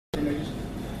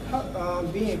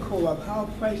Now, being co-op, how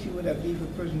pricey would that be for a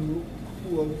person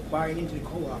who are buying into the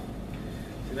co-op?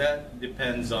 That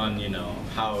depends on,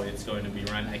 how it's going to be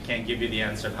run. I can't give you the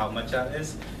answer of how much that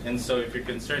is. And so if your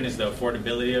concern is the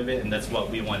affordability of it, and that's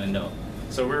what we want to know.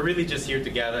 So we're really just here to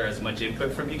gather as much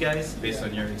input from you guys based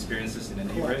on your experiences in the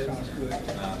neighborhood. Sounds good.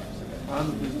 I'm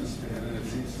a businessman, and it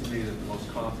seems to me that the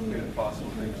most complicated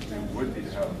possible thing to do would be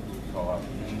to have a food co-op.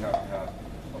 You have to have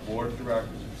a board of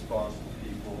directors, responsible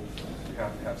people. You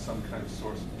have to have some kind of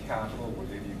source of capital where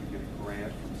maybe you could get a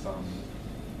grant from some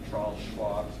Charles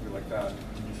Schwab, something like that.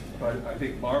 But I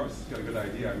think Marvis has got a good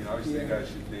idea. I mean, obviously you guys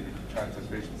should maybe try to touch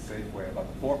base with Safeway about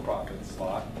the for-profit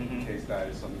slot in case that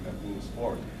is something that moves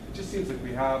forward. It just seems like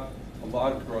we have a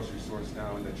lot of grocery stores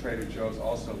now, and the Trader Joe's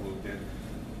also moved in.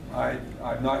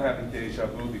 I'm not having deja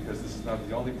vu because this is not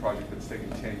the only project that's taken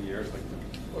 10 years, like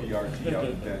the BRT out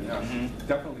in Van Ness.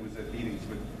 Definitely was at meetings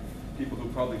with people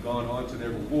who've probably gone on to their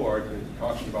reward and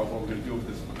talking about what we're going to do with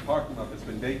this parking lot that's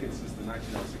been vacant since the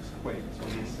 1906 quake. That's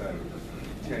what he said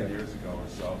 10 years ago or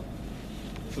so.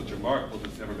 It's such remarkable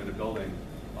there's never been a building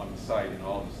on the site in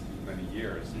all these many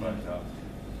years. But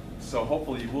so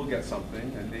hopefully you will get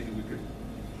something, and maybe we could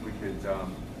you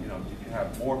can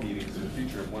have more meetings in the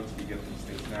future once we get these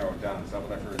things narrowed down. Is that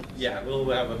what I heard? Yeah, we'll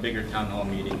have a bigger town hall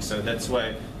meeting. So that's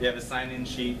why we have a sign-in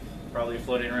sheet probably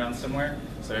floating around somewhere.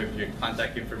 So if your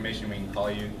contact information, we can call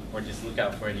you, or just look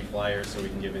out for any flyers so we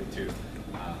can give it to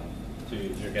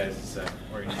your guys'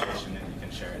 organization and you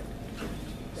can share it.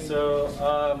 So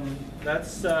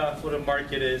that's what a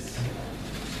market is.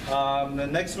 The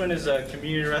next one is a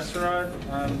community restaurant.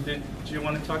 Did you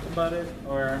want to talk about it,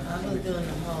 or? I was doing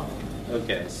the hall.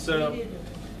 Okay, so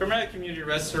Permetta Community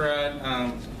Restaurant,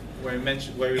 where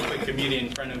we put community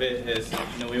in front of it is,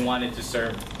 we wanted to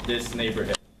serve this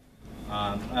neighborhood.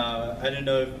 I don't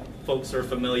know if folks are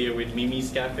familiar with Mimi's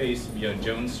Cafe, used to be on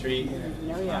Jones Street.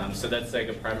 So that's like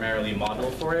a primarily model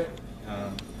for it.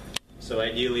 So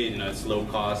ideally, it's low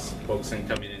cost. Folks can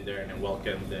come in there and they're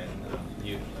welcomed and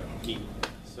you eat.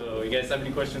 So you guys have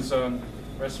any questions on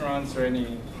restaurants or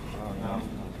any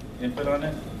input on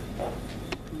it?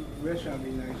 Restaurant would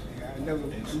be nice to have.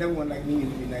 Another one like me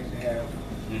would be nice to have.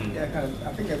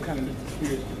 I think that's kind of the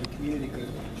spirit of the community, because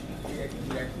you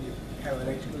actually have an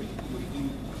expert who would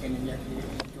eat and then you actually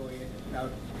enjoy it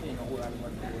without paying a whole lot of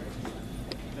money for it.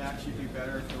 It'd actually be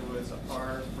better if it was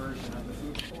our version of the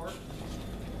food court,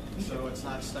 so it's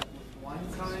not stuck with one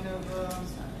kind of.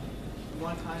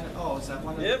 Oh, is that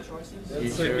one of the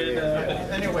choices?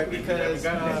 Anyway, because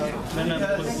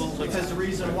the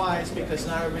reason why is because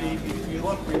not everybody, if you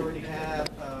look, we already have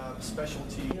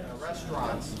specialty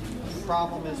restaurants. The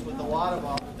problem is with a lot of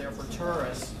them, they're for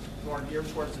tourists, more geared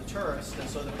towards the tourists, and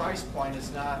so the price point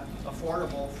is not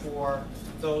affordable for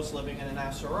those living in an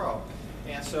SRO.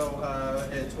 And so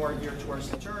it's more geared towards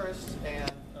the tourists,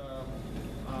 and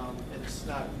it's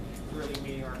not really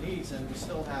meeting our needs, and we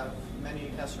still have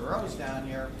many SROs down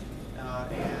here,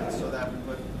 and so that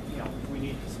would, we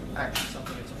need actually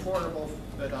something that's affordable,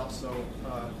 but also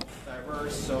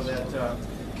diverse, so that,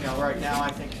 right now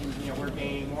I think, we're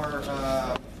gaining more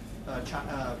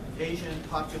Asian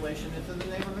population into the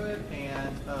neighborhood,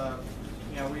 and,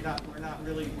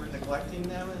 we're neglecting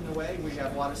them in a way. We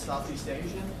have a lot of Southeast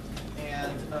Asian,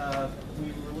 and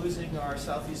we were losing our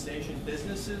Southeast Asian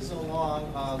businesses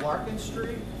along Larkin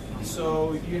Street.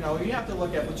 So, you have to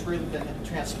look at what's really been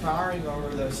transpiring over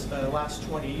this last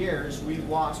 20 years. We've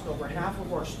lost over half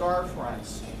of our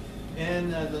storefronts in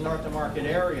the North of Market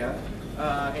area,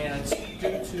 and it's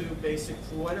due to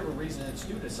for whatever reason, it's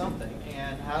due to something.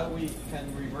 And how we can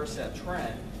reverse that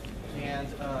trend and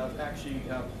actually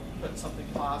put something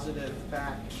positive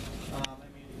back.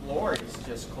 Lori's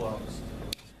just closed.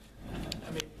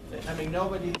 I mean,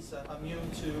 nobody's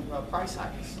immune to price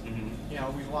hikes. We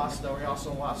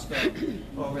also lost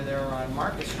over there on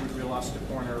Market Street. We lost a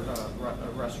corner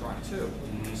restaurant too.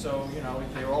 So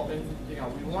if they're open, we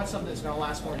want something that's going to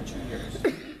last more than 2 years.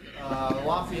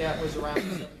 Lafayette was around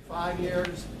 75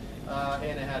 years,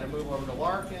 and it had to move over to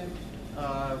Larkin.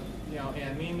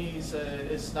 And Mimi's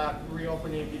is not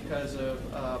reopening because of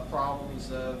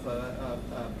problems of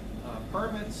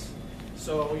permits.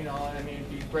 So, it'd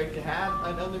be great to have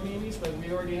another Mimi's, but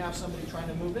we already have somebody trying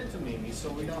to move into Mimi's,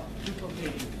 so we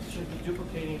shouldn't be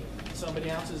duplicating somebody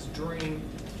else's dream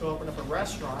to open up a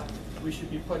restaurant. We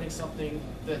should be putting something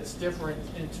that's different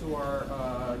into our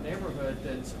neighborhood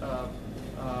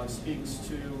that speaks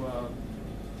to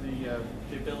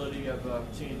the ability of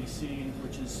TNDC,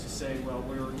 which is to say, well,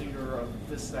 we're a leader of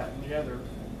this, that, and the other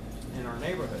in our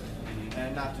neighborhood,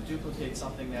 and not to duplicate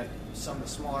something that some of the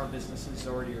smaller businesses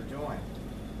already are doing.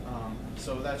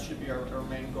 So that should be our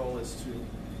main goal, is to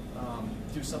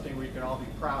do something where you can all be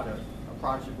proud of, a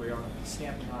project where you can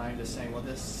stand behind is saying, well,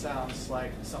 this sounds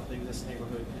like something this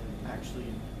neighborhood can actually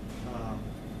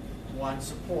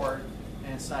support,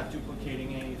 and it's not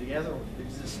duplicating any of the other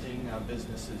existing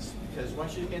businesses. Because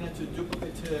once you get into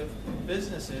duplicative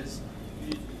businesses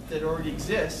that already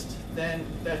exist, then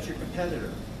that's your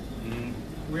competitor. Mm-hmm.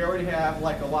 We already have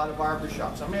like a lot of barber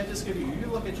shops. I mean, I just give you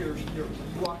look at you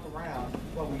walk around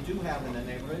what we do have in the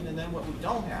neighborhood and then what we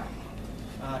don't have.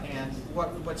 And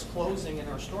what's closing in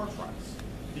our storefronts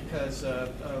because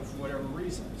of whatever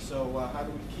reason. So how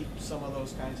do we keep some of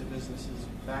those kinds of businesses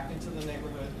back into the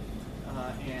neighborhood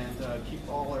and keep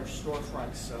all our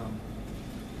storefronts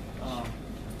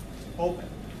open,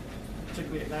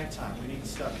 particularly at nighttime? We need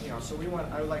stuff, so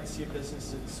I would like to see a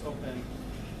business that's open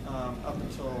up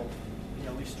until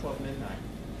at least 12 midnight.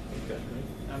 Okay.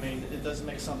 I mean, it doesn't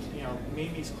make some,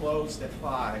 Mimi's closed at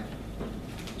 5.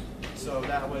 So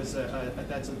that was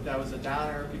a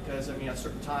downer because at a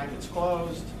certain time it's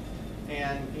closed,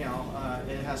 and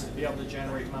it has to be able to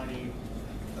generate money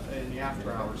in the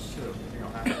after hours too.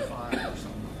 After 5 or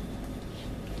something.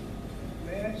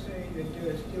 May I say that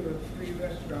there are still 3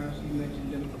 restaurants, you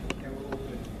mentioned them, that were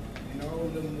open, and all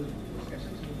of them was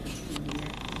accessible to food. You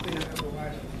could not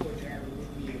otherwise afford to have a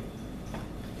good meal.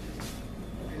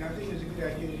 And I think it's a good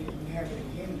idea that we have it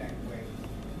again that way.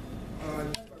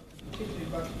 Particularly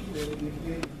about people in the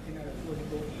community who cannot afford to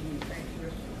go eat in fancy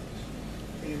restaurants.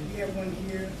 And if we have one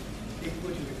here, they can go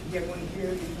to it. If we have one here,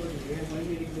 they can go to it. If we have one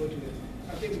here, they can go to it.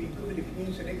 I think we go to the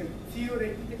community so they can feel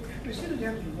that instead of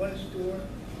having to one store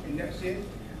and that's it,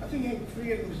 I think having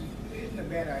 3 of them isn't a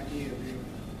bad idea, really.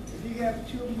 If you have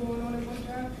 2 of them going on at one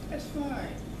time, that's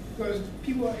fine. Because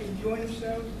people are enjoying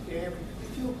themselves, they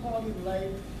feel quality of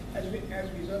life as a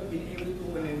result of being able to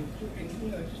go in and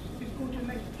just go to a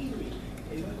nice eatery.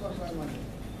 It don't cost a lot of money.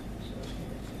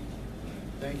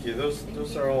 Thank you.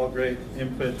 Those are all great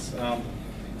inputs.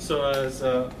 So as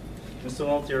Mr.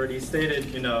 Nolte already stated,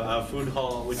 food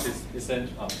hall, which is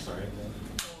essential. Oh, sorry.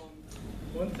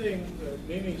 One thing that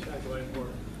Mimi's had going for,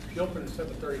 she opened at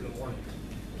 7:30 in the morning.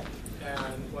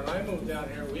 And when I moved down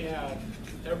here, we had,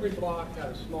 every block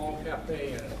had a small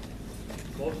cafe in it.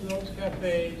 Most of those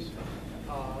cafes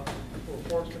were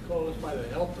forced to close by the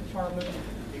health department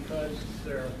because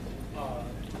their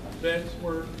vents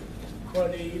were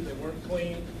cruddy, they weren't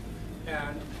clean,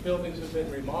 and buildings have been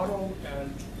remodeled,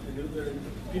 and the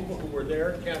people who were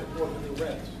there can't afford the new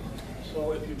rents.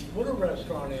 So if you put a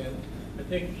restaurant in, I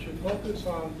think you should focus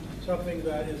on something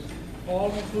that is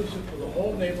all-inclusive for the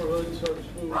whole neighborhood, serves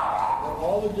food for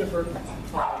all the different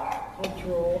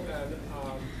cultural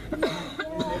and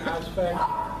aspects,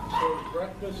 serves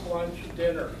breakfast, lunch,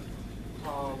 dinner,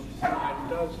 and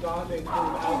does not include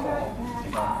alcohol.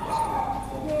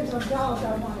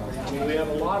 I mean, we have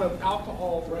a lot of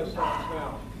alcohol restaurants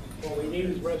now. What we need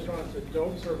is restaurants that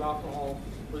don't serve alcohol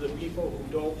for the people who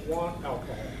don't want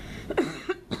alcohol.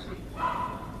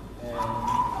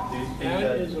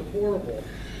 And is affordable.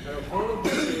 And affordable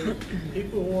is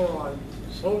people who are on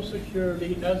Social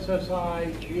Security,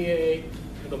 SSI, GA,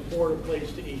 can afford a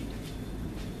place to eat.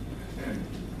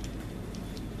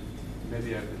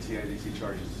 Maybe if the TNDC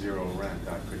charges 0 rent,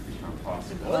 that could become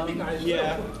possible. That'd be nice.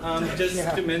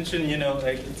 Just to mention,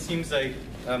 it seems like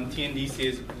TNDC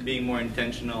is being more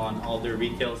intentional on all their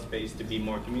retail space to be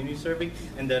more community serving,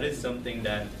 and that is something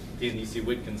that TNDC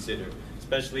would consider,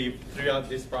 especially throughout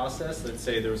this process. Let's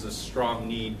say there was a strong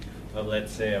need of,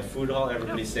 let's say, a food hall.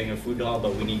 Everybody's saying a food hall,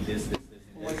 but we need this, and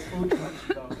Like this. food trucks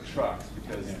without the trucks,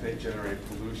 because they generate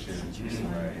pollution,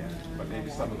 right? But maybe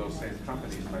some of those same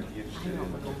companies might be interested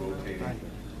in like a rotating,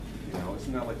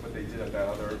 isn't that like what they did at that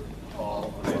other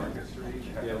hall on Market Street?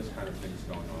 They had those kind of things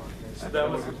going on. So That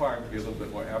would require maybe a little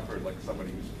bit more effort, like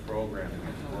somebody who's programming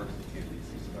and works at TNDC,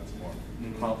 so that's more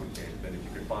complicated than if you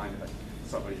could find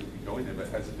somebody who could go in there.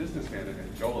 But as a businessman,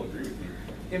 and Joel will agree with you,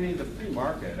 I mean, the free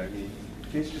market,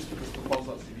 can't you just put this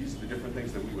proposal out, so these are the different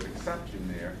things that we would accept in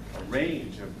there, a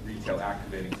range of retail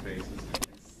activating spaces, and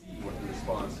see what the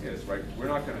response is, right? We're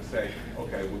not going to say,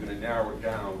 okay, we're going to narrow it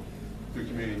down through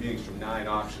community meetings from 9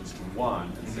 options to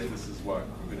 1 and say this is what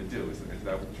we're going to do. Is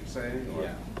that what you're saying?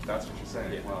 Or that's what you're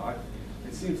saying? Yeah. Well,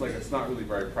 it seems like it's not really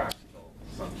very practical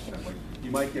to some extent. Like, you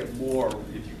might get more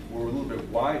if you were a little bit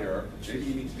wider. Maybe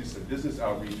you need to do some business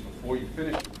outreach before you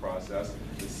finish the process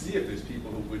and see if there's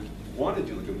people who would want to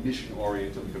do like a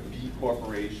mission-oriented, like a B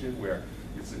corporation, where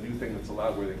it's a new thing that's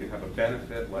allowed, where they can have a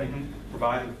benefit, like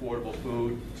providing affordable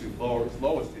food to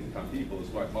lowest income people, is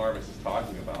what Marvis is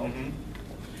talking about.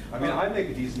 I mean, I make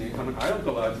a decent income, and I don't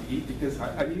go out to eat because,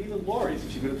 I mean, even Lori's,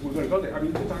 if we're gonna go there, I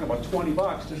mean, we're talking about $20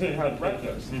 just to have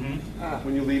breakfast.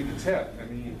 When you leave the tip, I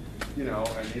mean, you know,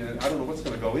 I don't know what's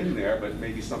gonna go in there, but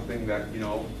maybe something that, you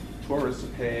know, tourists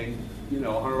are paying, you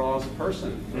know, $100 a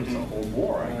person, or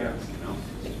more, I guess, you know?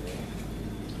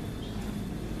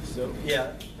 So,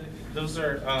 yeah, those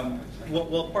are,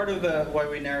 well, part of why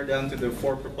we narrowed down to the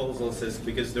 4 proposals is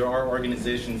because there are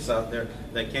organizations out there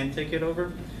that can take it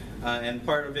over. And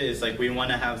part of it is like we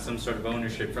want to have some sort of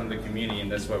ownership from the community,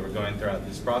 and that's why we're going throughout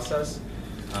this process.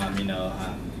 You know,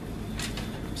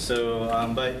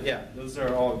 but yeah, those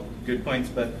are all good points.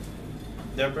 But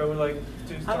Deborah would like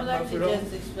to talk I would like about to food hall?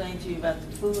 just explain to you about the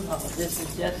food hall. This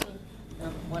is just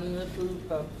one of the food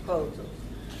proposals.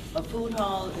 A food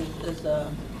hall is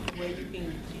where you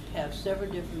can have several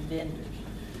different vendors.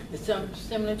 It's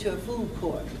similar to a food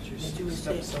court. that you would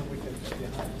say. So we could, so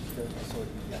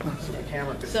the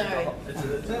camera could. Sorry.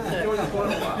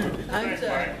 I'm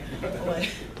sorry.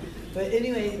 But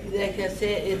anyway, like I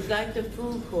said, it's like the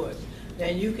food court.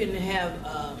 And you can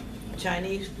have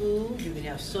Chinese food, you can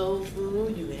have soul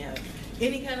food, you can have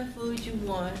any kind of food you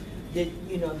want that,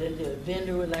 you know, that the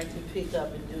vendor would like to pick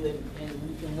up and do it, and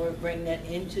we can bring that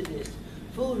into this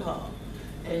food hall.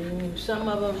 And some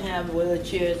of them have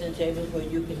chairs and tables where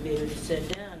you can be able to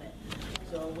sit down at.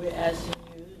 So we're asking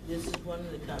you, this is one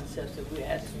of the concepts that we're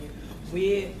asking you.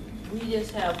 We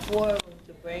just have 4 of them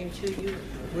to bring to you.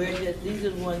 These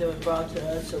are the ones that were brought to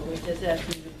us, so we're just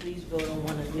asking you to please vote on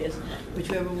one of this,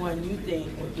 whichever one you think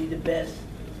would be the best,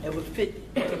 that would fit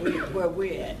where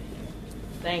we're at.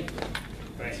 Thank you.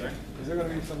 Thanks, sir. Is there going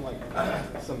to be some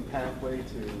some pathway to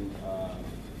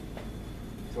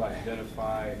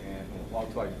identify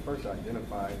first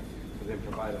identify, and then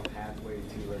provide a pathway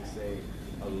to, let's say,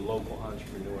 a local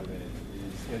entrepreneur that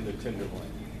is in the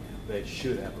Tenderloin that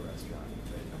should have a restaurant?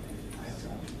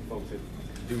 Folks that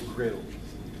do grills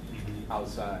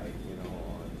outside, you know,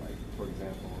 on, like, for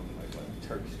example, on like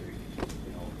Turk Street.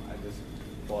 You know, I just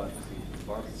bought some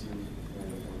barbecue and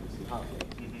some hot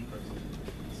wings.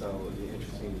 So it'd be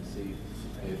interesting to see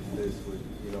if this would,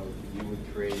 you know, you would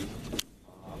create a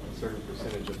certain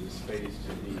percentage of the space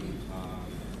to be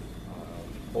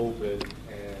open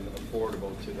and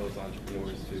affordable to those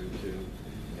entrepreneurs to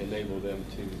enable them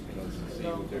to, you know,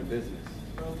 succeed with their business.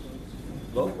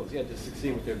 Locals, yeah, to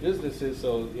succeed with their businesses,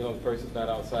 so, you know, the person's not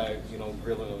outside, you know,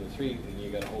 grilling on the street and you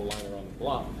got a whole line around the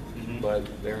block, but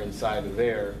they're inside of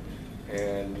there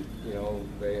and, you know,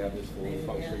 they have this full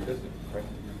functioning business, right?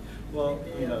 Well,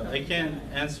 you know, I can't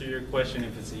answer your question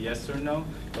if it's a yes or no,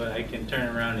 but I can turn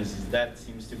around and say that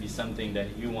seems to be something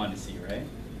that you want to see, right?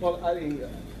 Well, I mean,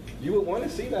 you would want to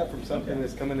see that from something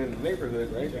that's coming in the neighborhood,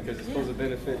 right? Because it's supposed to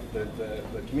benefit the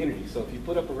community. So if you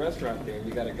put up a restaurant there,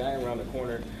 you got a guy around the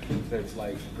corner that's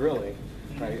like grilling,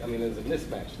 right? I mean, there's a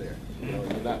mismatch there. You know,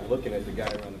 you're not looking at the guy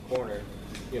around the corner,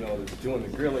 you know, that's doing the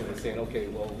grilling and saying, okay,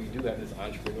 well, we do have this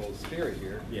entrepreneurial spirit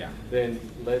here. Yeah. Then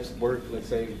let's work, let's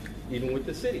say, even with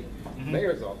the city,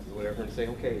 mayor's office or whatever, and say,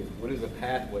 okay, what is a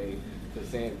pathway to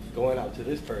saying, going out to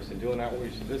this person, doing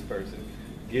outreach to this person,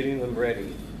 getting them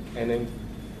ready, and then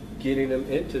getting them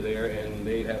into there, and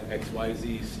they have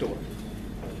XYZ store.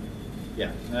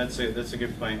 Yeah, that's a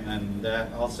good point, and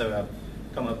that also have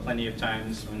come up plenty of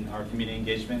times in our community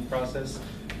engagement process.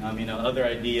 You know, other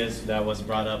ideas that was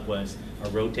brought up was a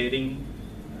rotating,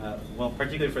 well,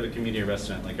 particularly for the community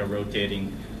restaurant, like a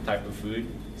rotating type of food.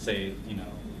 Say, you know,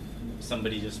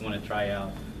 somebody just want to try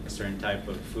out a certain type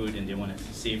of food and they want to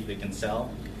see if they can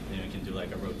sell, then we can do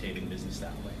like a rotating business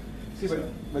that way. See,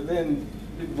 but then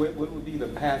what would be the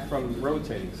path from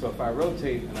rotating? So if I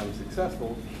rotate and I'm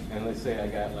successful, and let's say I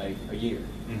got like a year,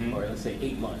 or let's say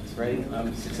 8 months, right?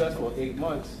 I'm successful 8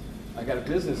 months, I got a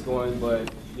business going, but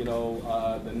you know,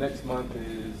 the next month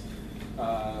is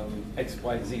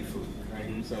XYZ food,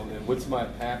 right? So then what's my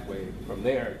pathway from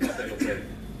there to say, okay,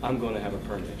 I'm going to have a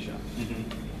permanent shop?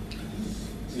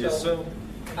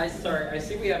 I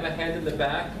see we have a hand in the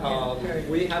back.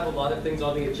 We have a lot of things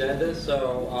on the agenda,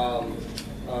 so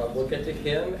we'll get to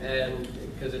him, and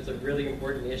because it's a really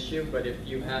important issue. But if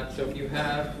you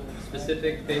have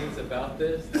specific things about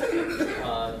this,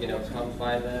 you know, come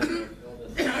find them and fill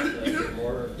this out,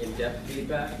 more in-depth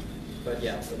feedback. But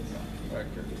yeah, let's.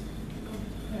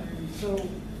 So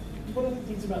one of the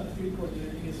things about the food court that I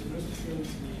think is most appealing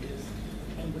to me is,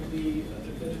 and would be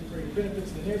the great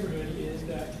benefits of the neighborhood, is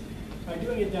that by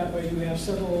doing it that way, you have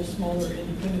several smaller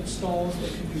independent stalls that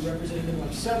could be representative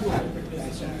of several different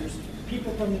business owners.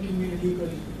 People from the community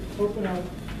could open up,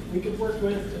 we could work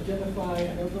with, identify,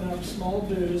 and open up small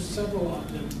booths, several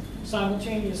of them,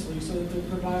 simultaneously, so that it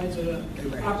provides an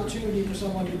opportunity for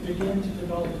someone to begin to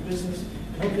develop a business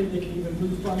and hopefully they can even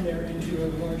move from there into a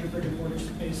larger brick and mortar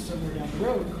space somewhere down the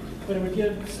road. But it would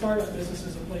give startup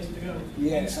businesses a place to go.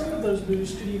 Yeah. And some of those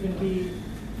booths could even be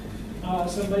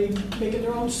somebody making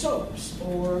their own soaps,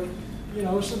 or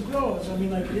some grows. I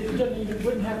mean, like it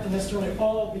wouldn't have to necessarily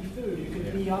all be food. It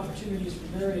could be opportunities for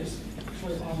various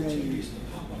sort of opportunities to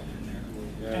pop up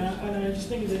in there. And I just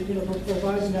think that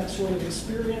providing that sort of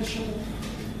experiential.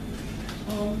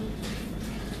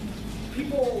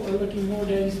 People are looking more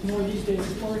these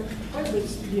days for part of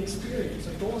it's the experience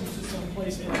of going to some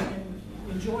place and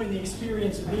enjoying the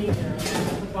experience of being there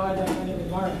and provide that kind of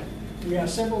environment. We have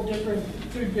several different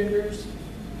food vendors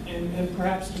and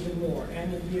perhaps even more.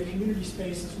 And there'd be a community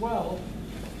space as well,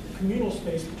 a communal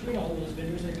space between all those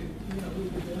vendors that could, we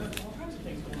could have all kinds of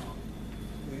things going on.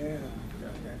 Yeah.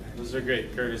 Those are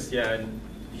great, Curtis. Yeah, and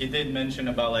he did mention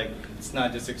about like it's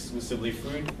not just exclusively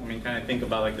food. I mean, kind of think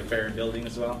about like the fair building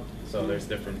as well. So there's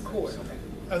different. Of course.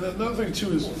 And another thing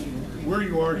too is where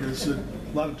you are here, there's a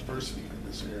lot of diversity in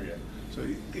this area. So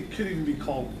it could even be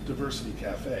called Diversity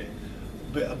Cafe.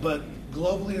 But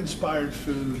globally inspired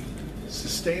food,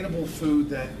 sustainable food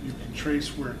that you can trace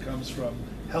where it comes from,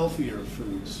 healthier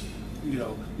foods,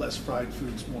 less fried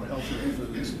foods, more healthier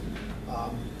foods.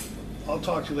 I'll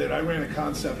talk to you later. I ran a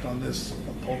concept on this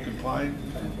on Polk and Pine,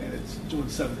 and it's doing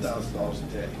 $7,000 a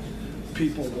day.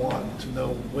 People want to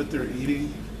know what they're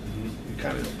eating.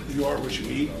 You are what you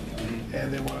eat,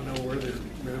 and they want to know where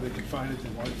they can find it. They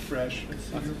want it fresh.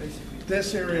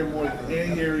 This area, more than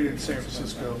any area in San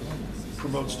Francisco,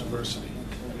 promotes diversity.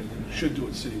 Should do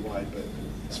it citywide, but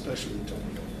especially in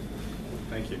Tokyo.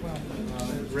 Thank you.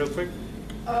 Real quick.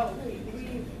 Oh,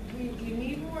 we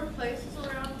need more places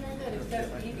around here that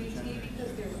accept EBT,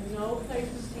 because there's no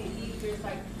places to eat. There's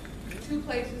like 2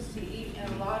 places to eat,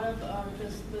 and a lot of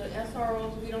just the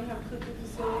SROs, we don't have cooking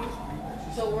facilities,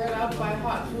 so we're allowed to buy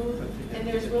hot food, and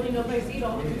there's really no place to eat.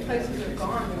 All the good places are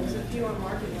gone. There was a few on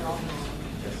market, they're all gone.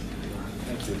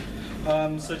 Thank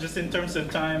you. So just in terms of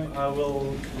time,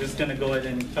 we'll just gonna go ahead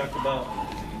and talk about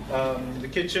the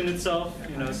kitchen itself.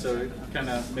 So kind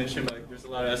of mentioned like there's a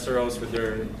lot of SROs with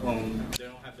their own. They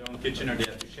don't have their own kitchen, or they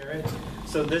have to share it.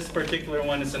 So this particular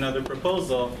one is another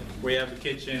proposal where you have a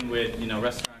kitchen with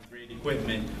restaurant-grade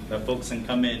equipment that folks can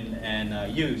come in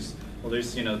and use. Well,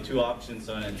 there's 2 options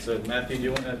on it. So Matthew, do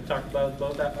you want to talk about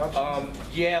both that options?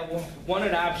 Yeah, well, one of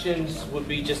the options would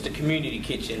be just a community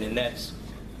kitchen, and that's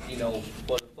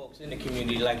for the folks in the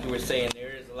community. Like you were saying,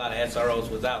 there is a lot of SROs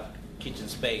without kitchen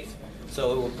space,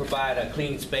 so it will provide a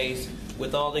clean space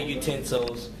with all the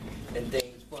utensils and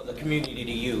things for the community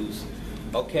to use.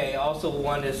 Okay, also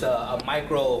one is a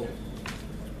micro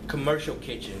commercial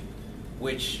kitchen,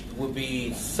 which would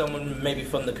be someone maybe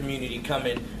from the community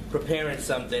coming, preparing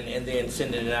something, and then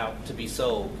sending it out to be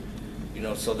sold.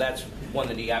 So that's one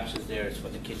of the options there is for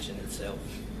the kitchen itself.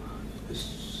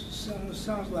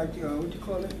 Sounds like, what you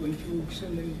call it, when you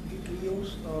send in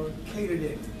meals or catered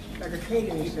it, like a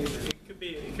catering station.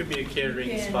 It could be a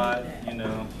catering spot,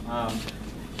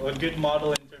 a good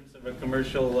model in terms of a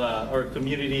commercial or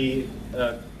community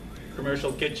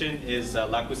commercial kitchen is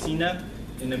La Cocina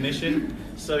in the Mission.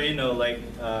 So, I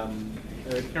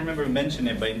can't remember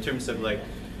mentioning it, but in terms of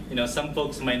some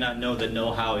folks might not know the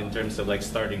know-how in terms of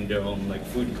starting their own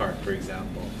food cart, for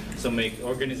example. So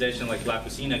organization like La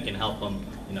Cocina can help them,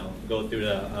 go through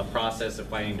the process of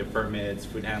finding the permits,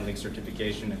 food handling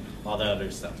certification, and all that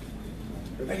other stuff.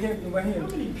 How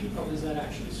many people does that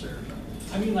actually serve?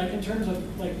 I mean, in terms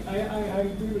of, I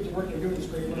agree with the work they're doing is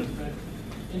great work, but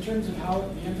in terms of how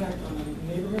the impact on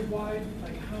the neighborhood-wide,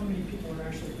 how many people are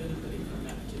actually benefiting from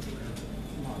that particular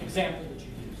example that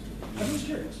you used? I'm just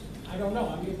curious. I don't know.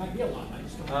 I mean, it might be a lot. I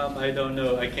just don't know. I don't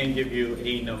know. I can't give you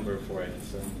a number for it.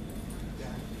 So.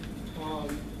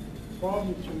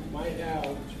 Problems you might have,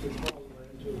 which we probably run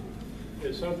into,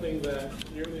 is something that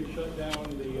nearly shut down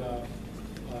the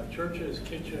church's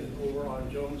kitchen over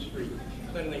on Jones Street,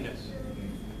 cleanliness.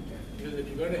 Because if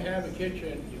you're going to have a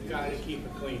kitchen, you've got to keep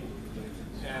it clean.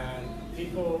 And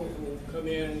people who come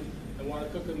in and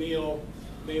want to cook a meal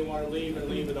may want to leave and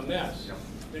leave it a mess.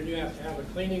 Then you have to have a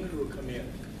cleaning crew come in,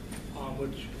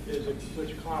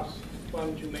 which costs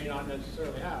funds you may not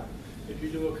necessarily have. If you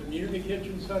do a community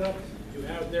kitchen setup, you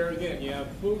have there again, you have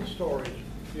food storage,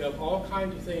 you have all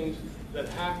kinds of things that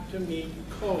have to meet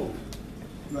code.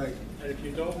 Right. And if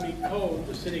you don't meet code,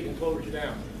 the city can close you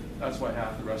down. That's why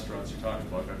half the restaurants you're talking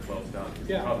about got closed down.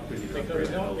 Yeah. Probably couldn't even upgrade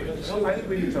the building. Because I think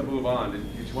we need to move on.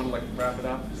 Did you want to wrap it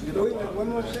up? Wait, one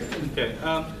more second. Okay.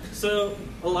 So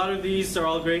a lot of these are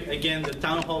all great. Again, the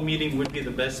town hall meeting would be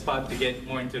the best spot to get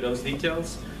more into those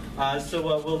details. So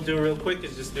what we'll do real quick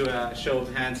is just do a show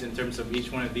of hands in terms of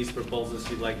each one of these proposals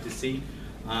you'd like to see.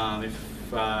 If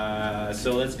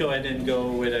So let's go ahead and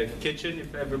go with a kitchen.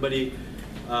 If everybody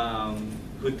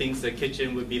who thinks the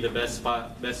kitchen would be the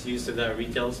best use of that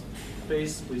retail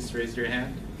space, please raise your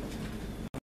hand.